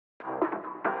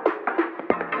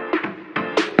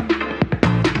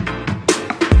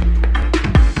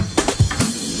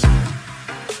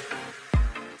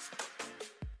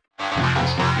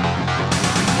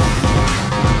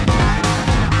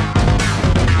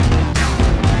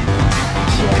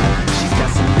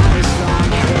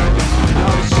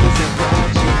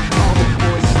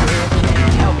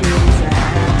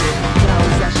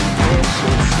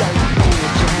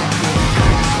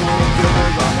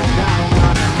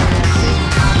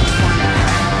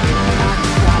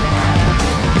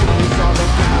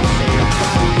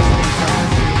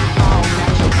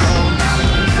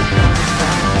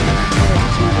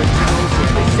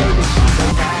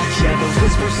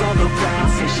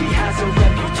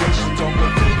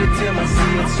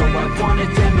want a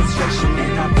demonstration,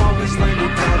 and I've always learned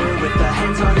it better with a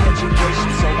hands-on education.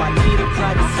 So I need a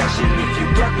private session if you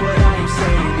get what I am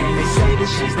saying. And they say that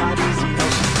she's not easy, no,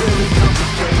 she's really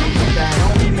complicated, but that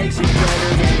only makes it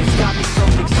better, and it's got me so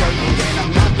fixated. And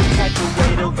I'm not the type to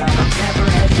wait around, I've never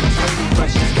hesitated, but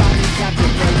she's got me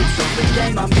captivated, so the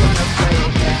game I'm gonna play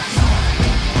it, yeah.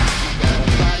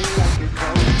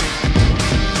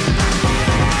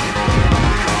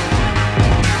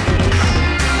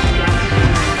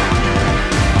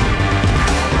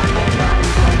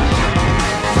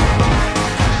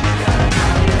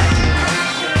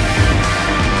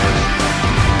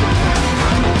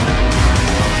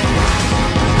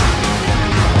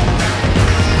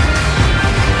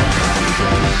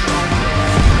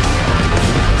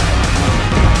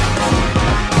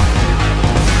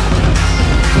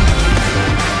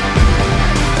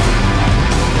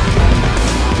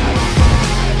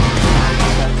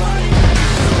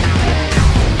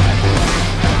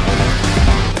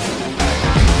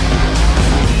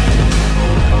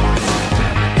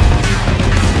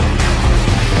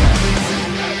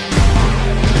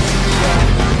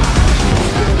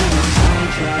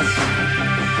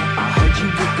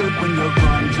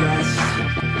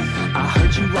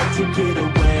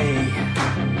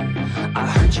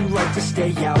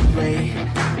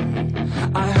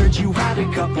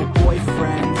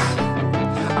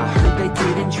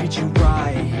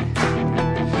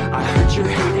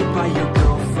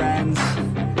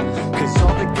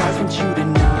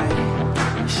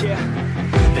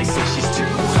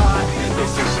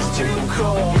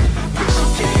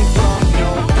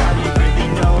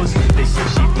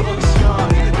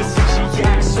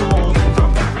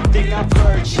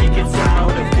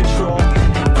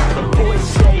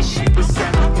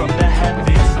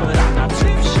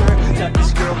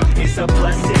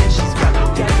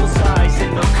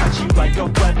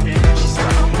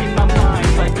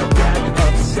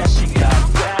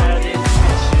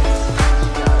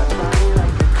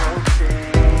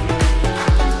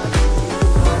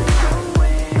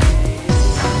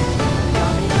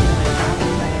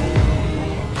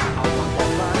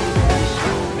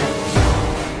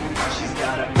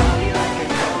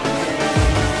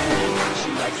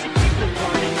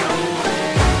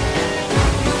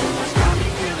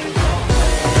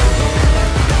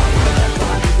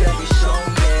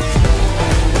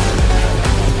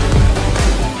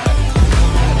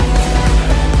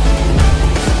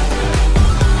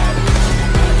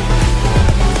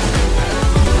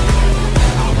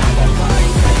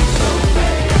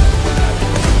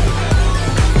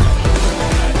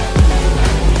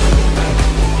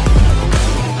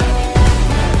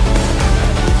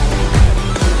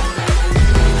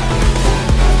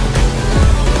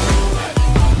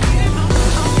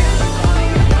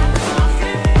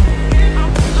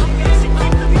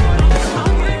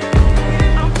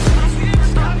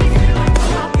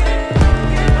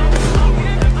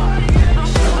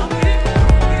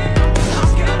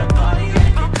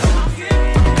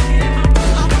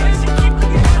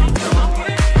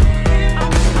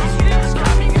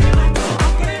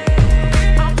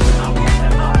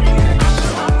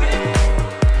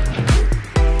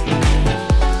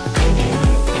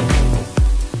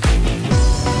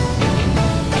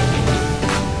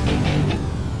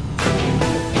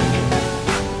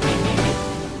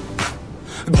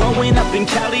 Growing up in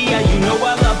Cali, yeah, you know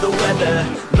I love the weather.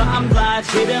 Limelight,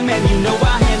 hit 'em, and you know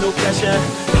I handle pressure.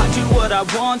 I do what I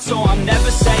want, so I'm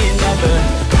never saying never.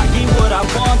 I get what I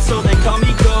want, so they call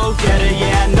me go-getter.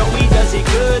 Yeah, I know he does it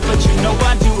good, but you know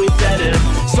I do it better.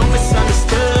 So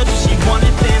misunderstood, if she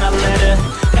wanted, then I let her.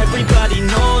 Everybody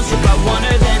knows if I want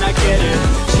her, then I get her.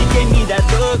 She gave me that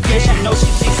look, yeah, she knows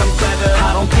she thinks I'm clever.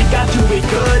 I don't think I do it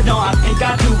good, no, I think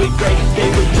I do it great. They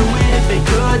would do it if they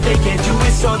could, they can't do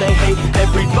it, so they hate.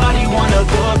 Everybody wanna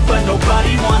look, but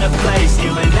nobody wanna play.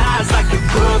 Stealing eyes like a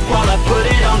crook while I put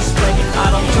it on display. I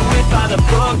don't do it by the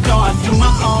book, no, I do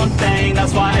my own thing.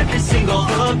 That's why every single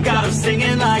hook got them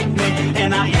singing like me.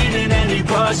 And I ain't in any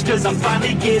rush, cause I'm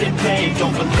finally getting paid.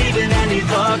 Don't believe in any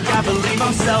luck, I believe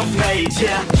I'm self-made,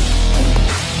 yeah.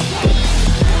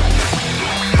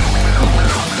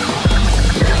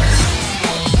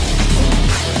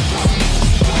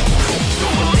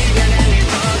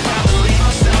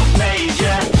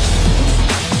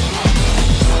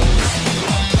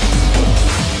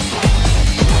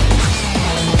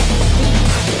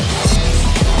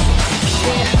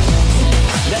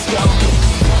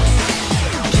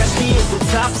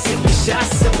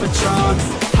 Shots of Patron,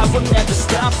 I will never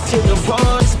stop till the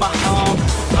road is my home.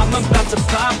 I'm about to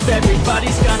pop,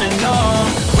 everybody's gonna know.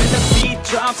 When the beat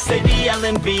drops, say the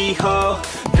L&B ho.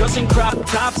 Girls in crop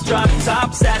tops, drop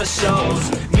tops at our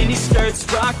shows. Mini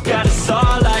skirts rock, got us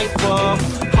all like whoa.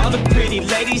 All the pretty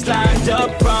ladies lined up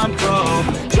front row,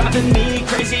 driving me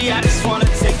crazy, I just wanna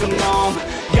take them home.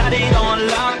 Got it on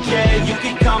lock, yeah, you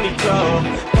can call me bro.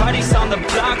 Parties on the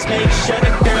blocks, make sure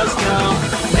the girls know.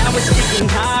 Now it's getting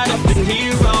hot up in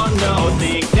here, oh no.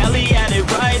 Think Nelly had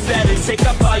it right, better take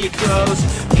off all your clothes.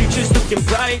 Future's looking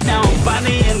bright, now I'm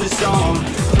finally in the zone.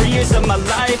 3 years of my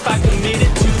life, I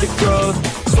committed to the growth.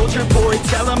 Soldier boy,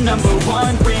 tell them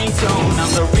 #1 ringtone.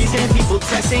 I'm the reason people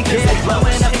texting, cause they're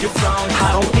blowing up your phone. I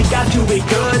don't think I do it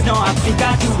good, no, I think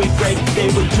I do it great. They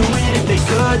would do it if they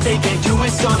could, they can't do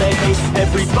it, so they hate.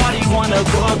 Everybody wanna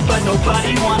book, but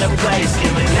nobody wanna play.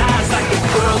 Stealing eyes like a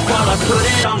crook while I put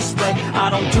it on display. I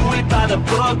don't do it by the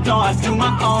book, no, I do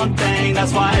my own thing.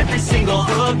 That's why every single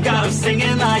hook got them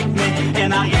singing like me.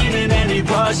 And I ain't in any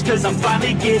rush, cause I'm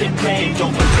finally getting paid.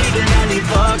 Don't believe in any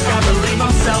luck, I believe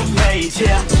I'm self-made,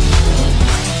 yeah.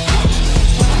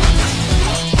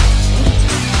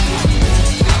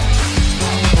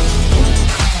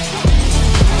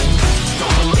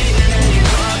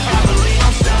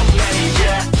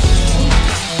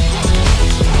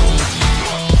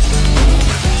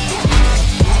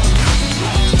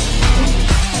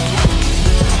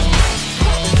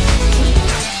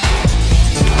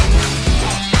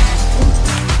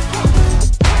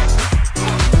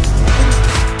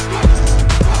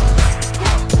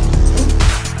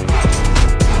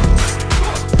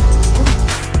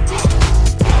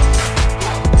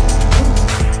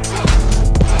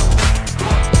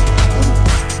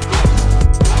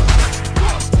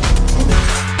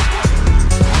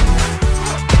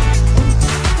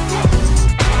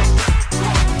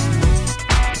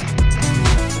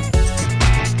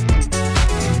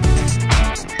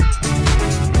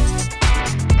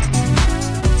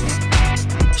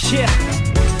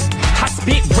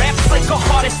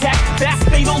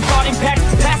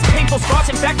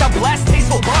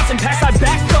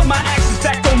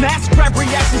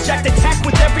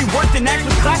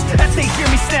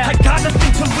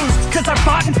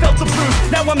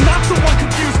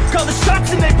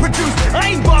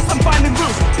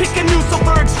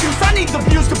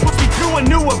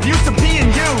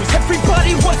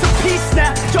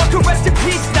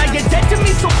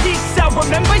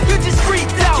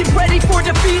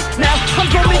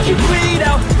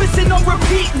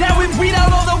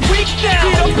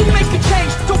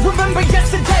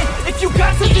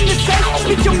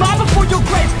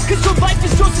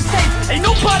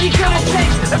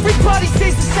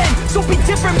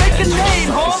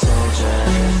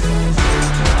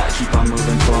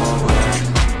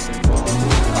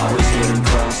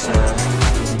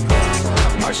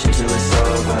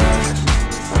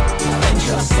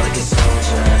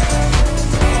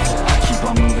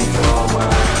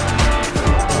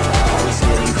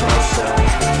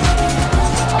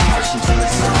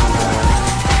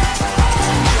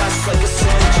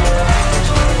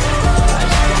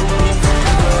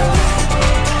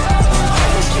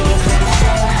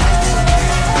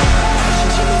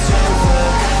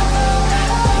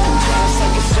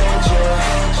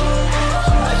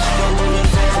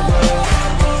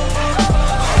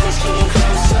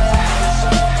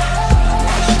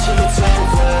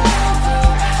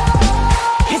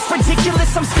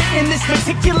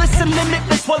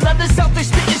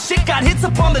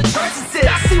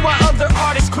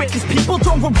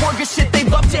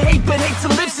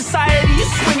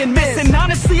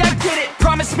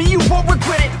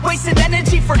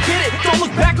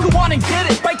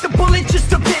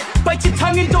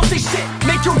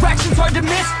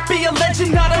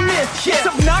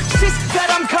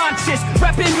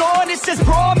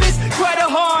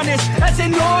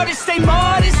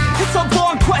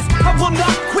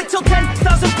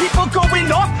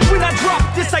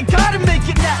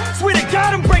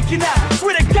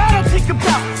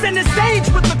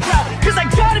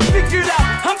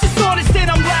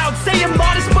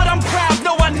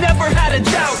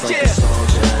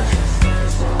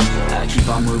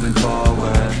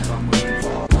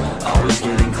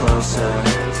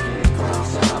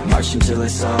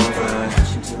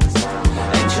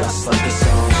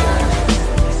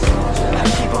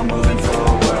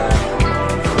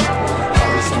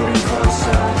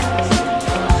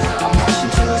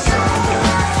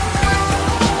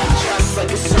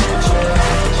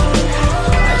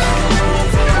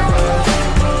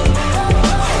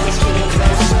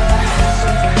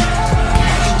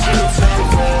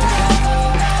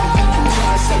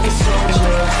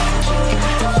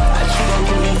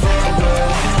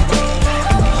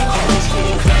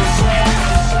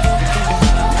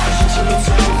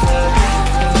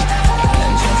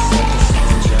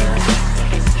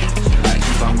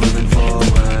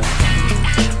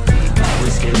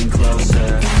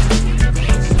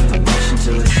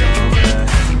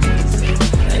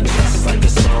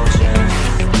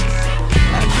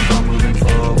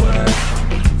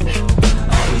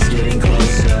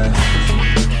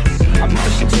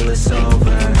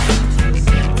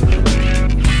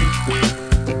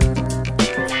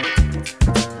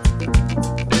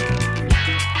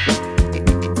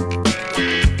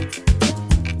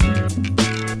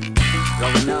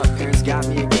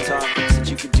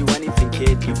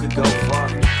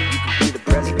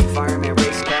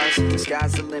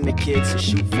 sky's the limit, kid, so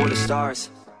shoot for the stars.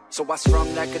 So I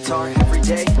strummed that guitar every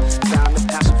day, found a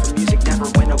passion for music, never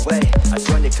went away. I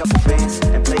joined a couple bands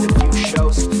and played a few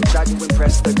shows, tried to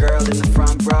impress the girl in the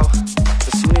front row.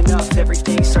 But soon enough,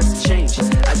 everything starts to change.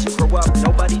 As you grow up,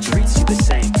 nobody treats you the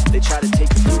same. They try to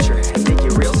take your future and make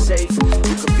it real safe.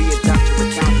 You could be a doctor,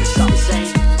 accountant, or something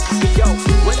sane. But yo,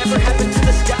 whatever happened to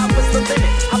the sky was the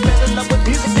limit. I fell in love with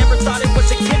music, never thought it was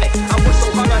a gimmick. I worked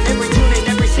so hard on every tune and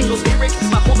every single lyric.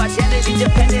 My whole identity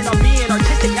depended on being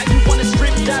artistic. Now you wanna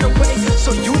strip that away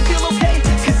so you feel okay?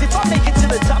 Cause if I make it to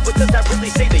the top, what does that really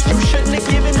say? That you shouldn't have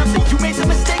given up, that you made the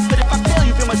mistake? But if I fail,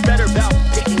 you feel much better about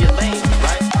taking your lane,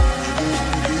 right?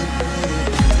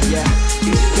 Yeah,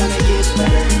 things are gonna get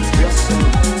better real soon.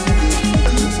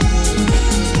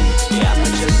 Yeah, I'ma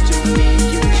just do me,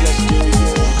 you just do you.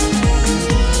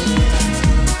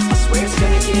 I swear it's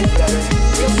gonna get better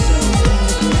real soon.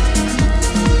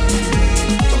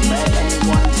 Don't let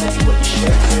anyone tell you what you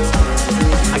should do.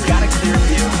 I got a clear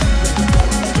view.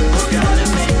 We're gonna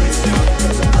make it soon.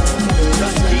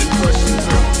 Just keep pushing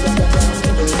through.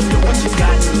 You're what you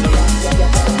got to lose.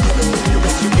 You're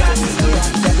what you got to lose.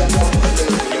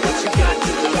 You're what you got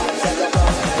to lose.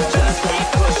 Just keep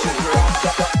pushing through.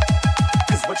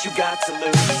 Cause what you got to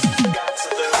lose. You got to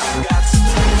lose. You got to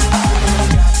lose. You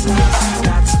got to lose. You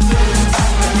got to lose.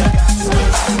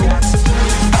 You got to lose. You got to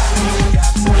lose.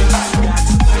 You got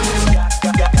to lose. You got to lose. You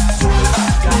got to lose.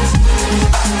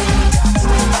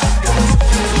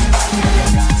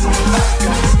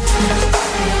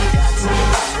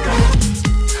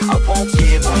 I won't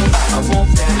give up, I won't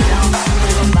back down.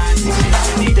 Little lines and shit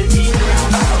you need to deep down.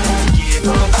 I won't give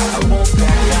up, I won't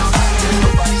back down.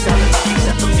 Nobody's stopping me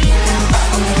except for me now.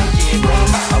 I won't give up,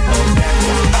 I won't back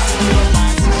down. Little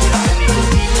lines and shit you need to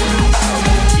deep down. I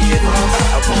won't give up,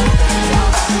 I won't back down.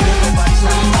 Nobody's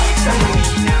stopping me except for me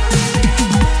now.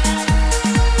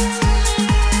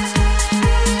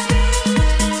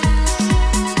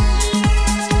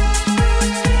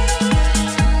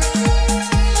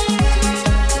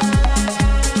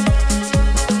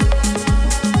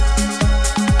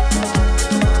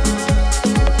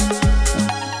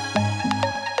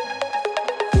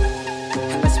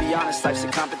 Life's a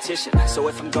competition, so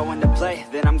if I'm going to play,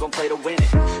 then I'm gonna play to win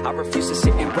it. I refuse to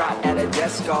sit and rot at a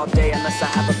desk all day unless I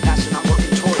have a passion I'm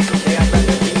working towards. Okay, I'd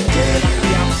rather be dead on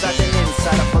the outside than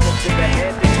inside. I pull it to the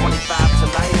head, then 25 to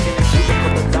life in a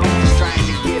cubicle alone, just trying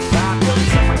to get by, building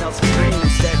someone else's dream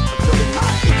instead of building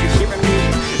mine. If you're hearing me,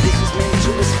 this is meant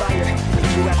to inspire. If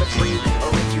you have a dream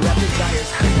or if you have desires,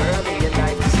 early in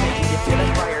life is making you feel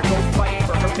like fire. Go fight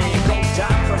for her man, go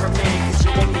die for her man, cause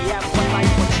you only have one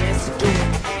life, one chance to do it.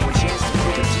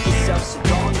 So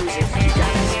don't lose it, you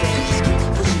gotta stand, just keep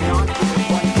pushing on, even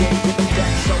one day, give it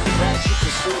back, so glad you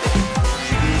pursued it.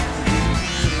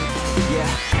 Yeah,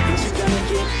 things are gonna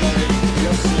get better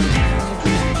real soon.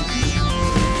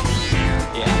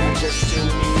 Yeah, I'ma just do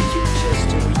me, you just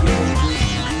do you.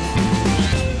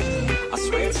 I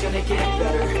swear it's gonna get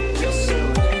better real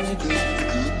soon.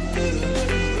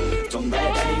 Don't let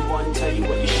anyone tell you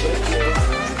what you should do.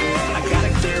 I got a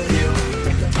clear view.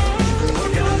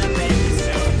 We're gonna make it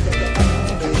soon.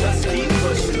 Just keep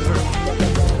pushing through.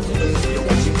 You're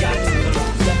what you got to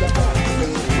lose.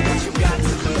 You're what you got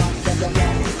to lose.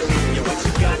 You're what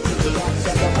you got to lose.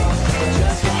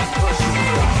 Just keep pushing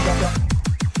through.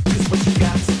 It's what you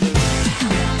got to lose.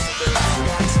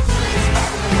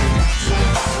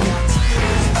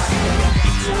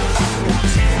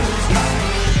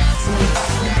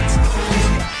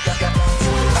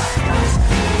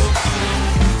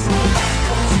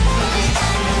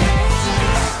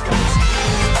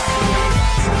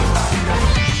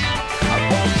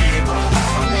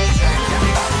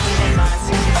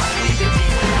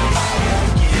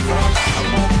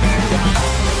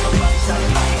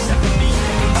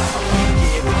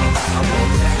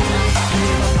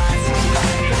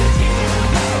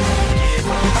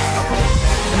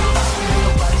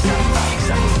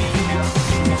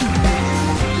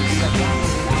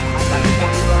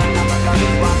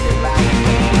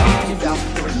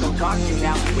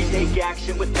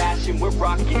 Action with passion, we're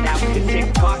rocking now. The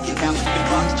tick talking now, the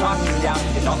clock's talking down,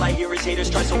 and all I hear is haters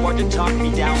try so hard to talk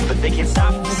me down, but they can't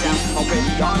stop the sound.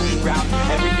 Already on the ground,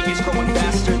 everything is growing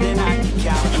faster than I can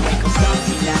count. You ain't gonna stop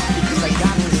me now, because I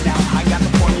got this now. I got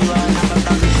the formula and I'm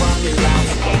about to run it loud.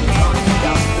 That's what we're talking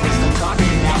about, there's no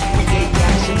talking now. We take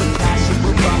action with passion,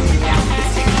 we're rocking now. The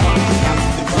tick talking now,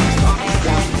 the clock's talking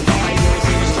down, and all I hear is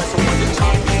haters try so hard to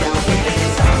talk me down, but they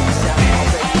can't stop the sound.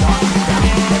 Already on the ground,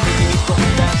 everything is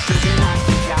growing faster than I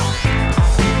can count.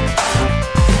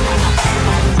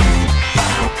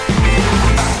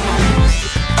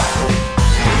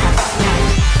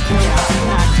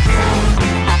 Yeah.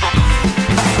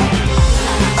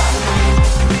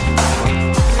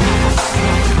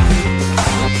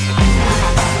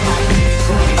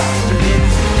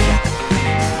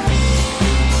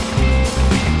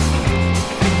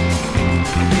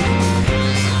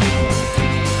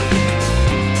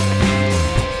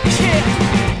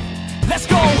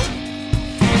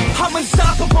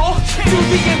 unstoppable, do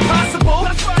the impossible.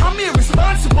 I'm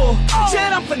irresponsible,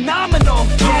 yet I'm phenomenal.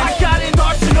 I got an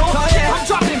arsenal, I'm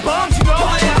dropping bombs, you know.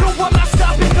 No, I'm not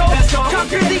stopping, no.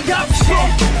 Conquer the obstacle.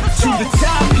 To the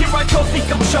top, here I go, think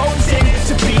I'm chosen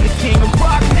to be the king of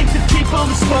rock. Think the people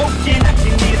have spoken. I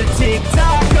can hear the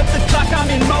tick-tock of the clock, I'm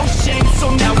in motion.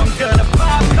 So now I'm gonna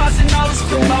pop, causing all this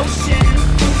commotion.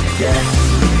 Yeah,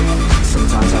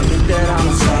 sometimes I think that I'm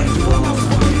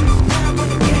unstoppable.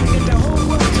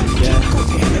 Yeah,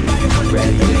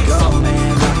 ready to go,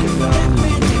 man, rock and roll.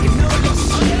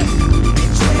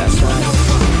 That's right,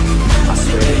 I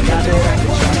swear to God that I can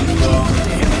try to go.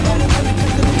 I got a shot and I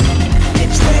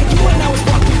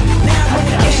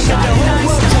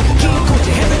ain't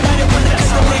stoppable.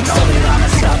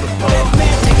 That's how I know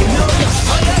that I'm unstoppable.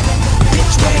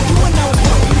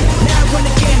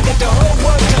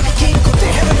 That's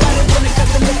how I know that I'm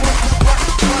unstoppable.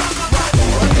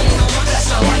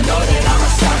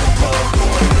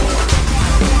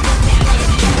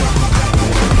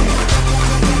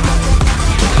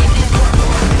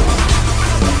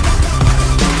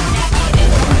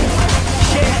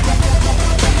 Yeah,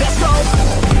 let's go.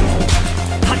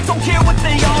 I don't care what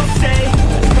they all say,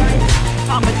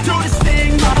 I'ma do this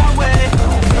thing my way.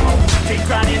 They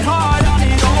grinding hard on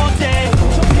it all day.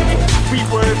 We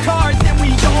work hard, then we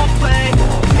don't play.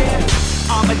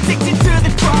 I'm addicted to the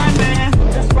grind, man.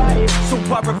 So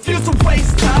I refuse to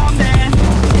waste time, man.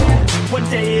 One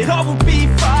day it all will be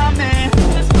fine, man.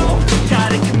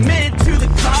 Gotta commit to the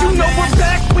climb. You know we're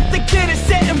back with the Guinness,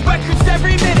 setting records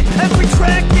every minute, every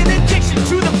track. In addiction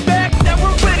to the fact that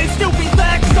we're winning, still we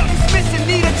lack. Something's missing,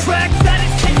 need a track that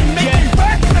is hitting, making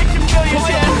rap, making millions.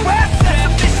 Rap, that's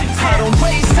a mission. I don't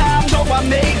waste time, no, I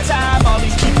make time. All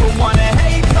these people wanna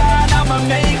hate, fine, I'ma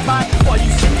make mine. While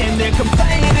you sitting there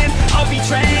complaining, I'll be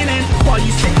training. While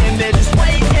you sitting there just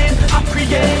waiting, I'm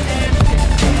creating.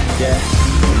 Yeah,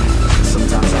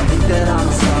 sometimes I think that I'm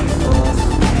unstoppable.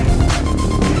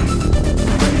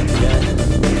 Yeah,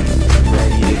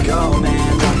 ready to go,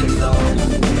 man, rock and roll.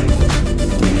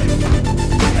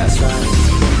 That's right,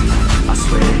 I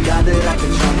swear to God that I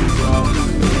can jump and go.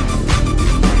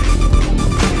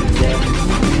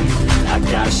 Yeah, I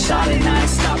got a shot and I ain't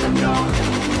stopping, no.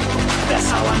 That's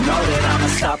how I know that I'm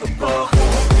unstoppable.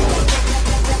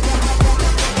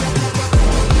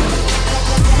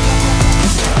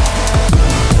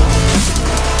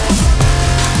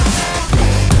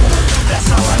 That's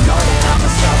how I know that I'm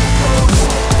unstoppable.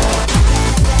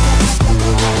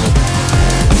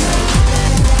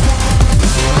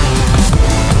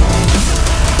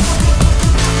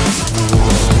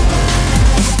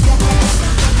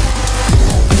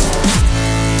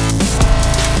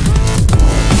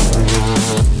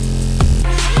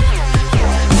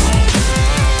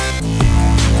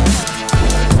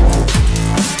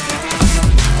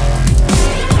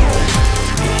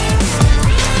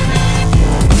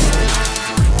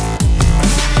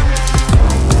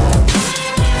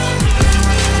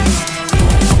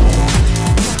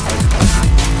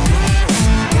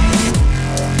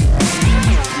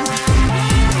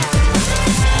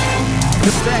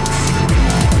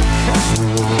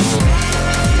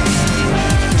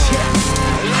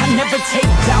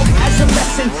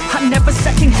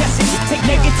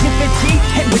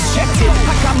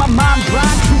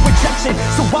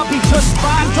 So I'll be just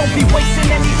fine, don't be wasting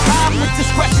any time with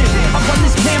discretion. I run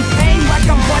this campaign like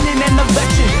I'm running an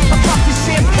election. I pop this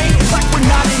champagne like we're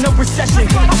not in a recession.